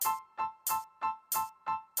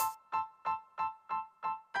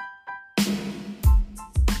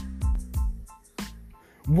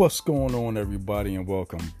What's going on, everybody, and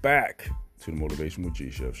welcome back to the Motivation with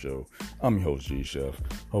G-Chef show. I'm your host, G-Chef.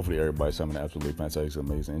 Hopefully everybody's having an absolutely fantastic,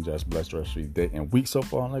 amazing, and just blessed rest of your day and week so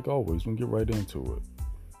far. And like always, we'll get right into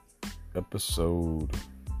it. Episode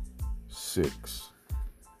 6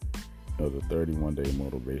 of the 31-day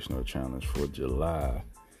motivational challenge for July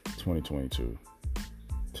 2022.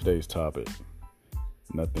 Today's topic: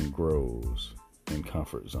 nothing grows in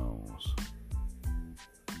comfort zones.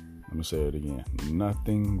 Let me say it again.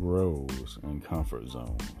 Nothing grows in comfort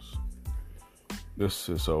zones. This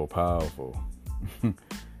is so powerful.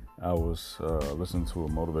 I was listening to a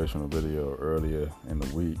motivational video earlier in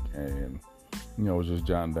the week, and was just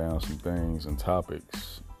jotting down some things and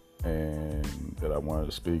topics and that I wanted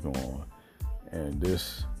to speak on. And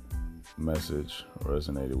this message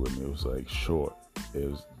resonated with me. It was like short.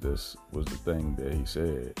 This was the thing that he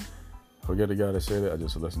said. Forget the guy that said it. I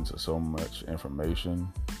just listened to so much information,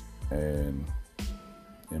 and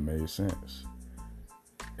it made sense.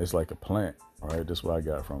 It's like a plant, all right? That's what I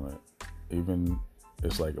got from it. Even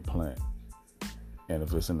it's like a plant. And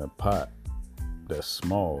if it's in a pot that's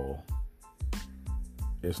small,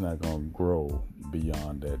 it's not going to grow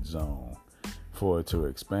beyond that zone. For it to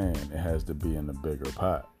expand, it has to be in a bigger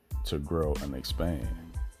pot to grow and expand.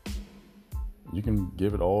 You can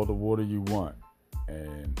give it all the water you want,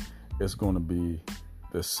 and it's going to be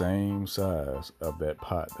the same size of that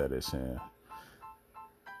pot that it's in.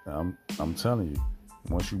 I'm telling you,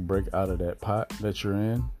 once you break out of that pot that you're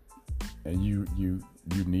in, and you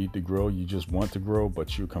need to grow, you just want to grow,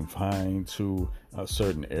 but you're confined to a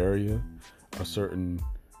certain area, a certain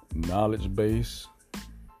knowledge base,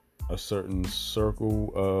 a certain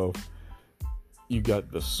circle of, you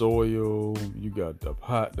got the soil, you got the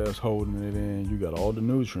pot that's holding it in, you got all the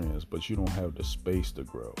nutrients, but you don't have the space to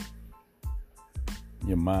grow.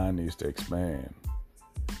 Your mind needs to expand.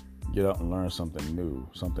 Get out and learn something new,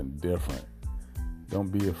 something different. Don't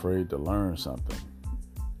be afraid to learn something.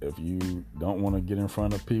 If you don't want to get in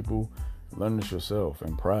front of people, learn it yourself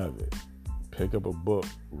in private. Pick up a book,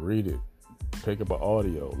 read it. Pick up an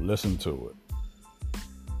audio, listen to it.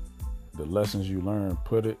 The lessons you learn,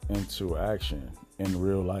 put it into action in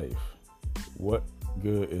real life. What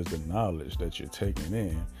good is the knowledge that you're taking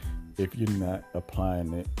in if you're not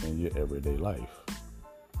applying it in your everyday life?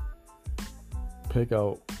 Pick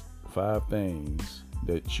out 5 things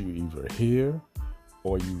that you either hear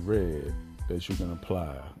or you read that you can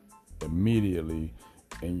apply immediately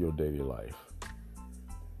in your daily life.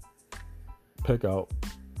 Pick out,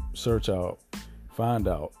 search out, find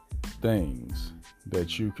out things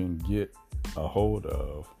that you can get a hold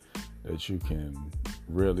of, that you can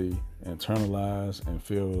really internalize and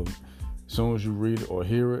feel. As soon as you read it or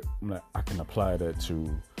hear it, I can apply that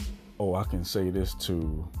to, I can say this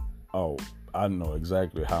to, I know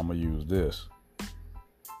exactly how I'm going to use this.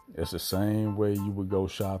 It's the same way you would go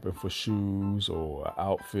shopping for shoes or an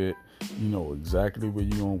outfit. You know exactly what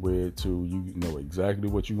you're going to wear it to. You know exactly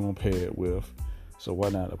what you're going to pair it with. So why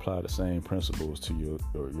not apply the same principles to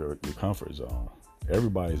your comfort zone?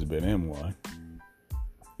 Everybody's been in one.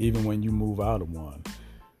 Even when you move out of one,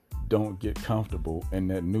 don't get comfortable in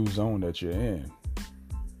that new zone that you're in.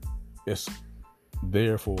 It's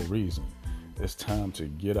there for a reason. It's time to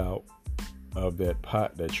get out of that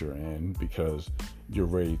pot that you're in, because you're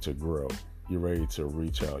ready to grow. You're ready to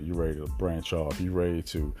reach out. You're ready to branch off. You're ready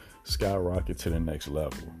to skyrocket to the next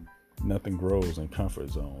level. Nothing grows in comfort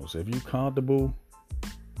zones. If you're comfortable,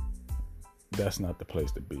 that's not the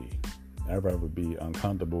place to be. I'd rather be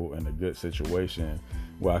uncomfortable in a good situation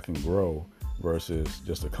where I can grow versus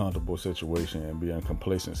just a comfortable situation and be in a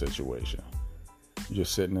complacent situation. You're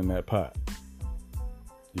just sitting in that pot.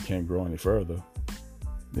 You can't grow any further.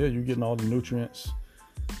 Yeah, you're getting all the nutrients,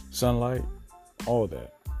 sunlight, all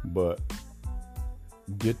that. But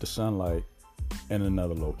get the sunlight in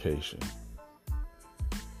another location.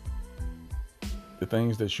 The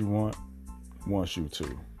things that you wants you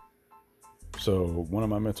to. So one of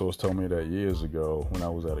my mentors told me that years ago when I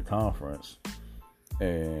was at a conference,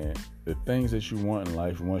 and the things that you want in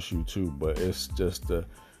life wants you to, but it's just the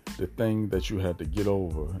thing that you had to get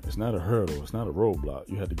over. It's not a hurdle. It's not a roadblock.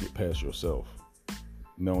 You had to get past yourself.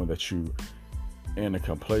 Knowing that you in a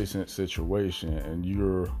complacent situation and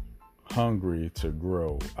you're hungry to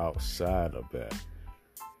grow outside of that.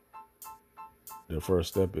 The first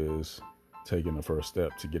step is taking the first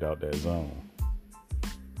step to get out that zone.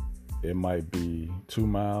 It might be 2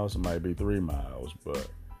 miles, it might be 3 miles, but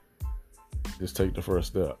just take the first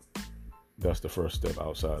step. That's the first step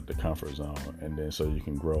outside the comfort zone. And then so you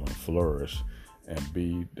can grow and flourish and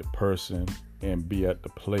be the person and be at the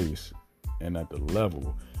place and at the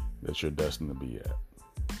level that you're destined to be at.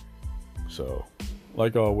 So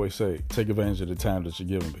like I always say, take advantage of the time that you're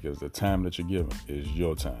given, because the time that you're given is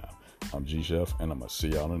your time. I'm G Chef, and I'm going to see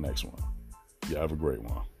y'all on the next one. Y'all have a great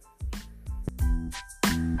one.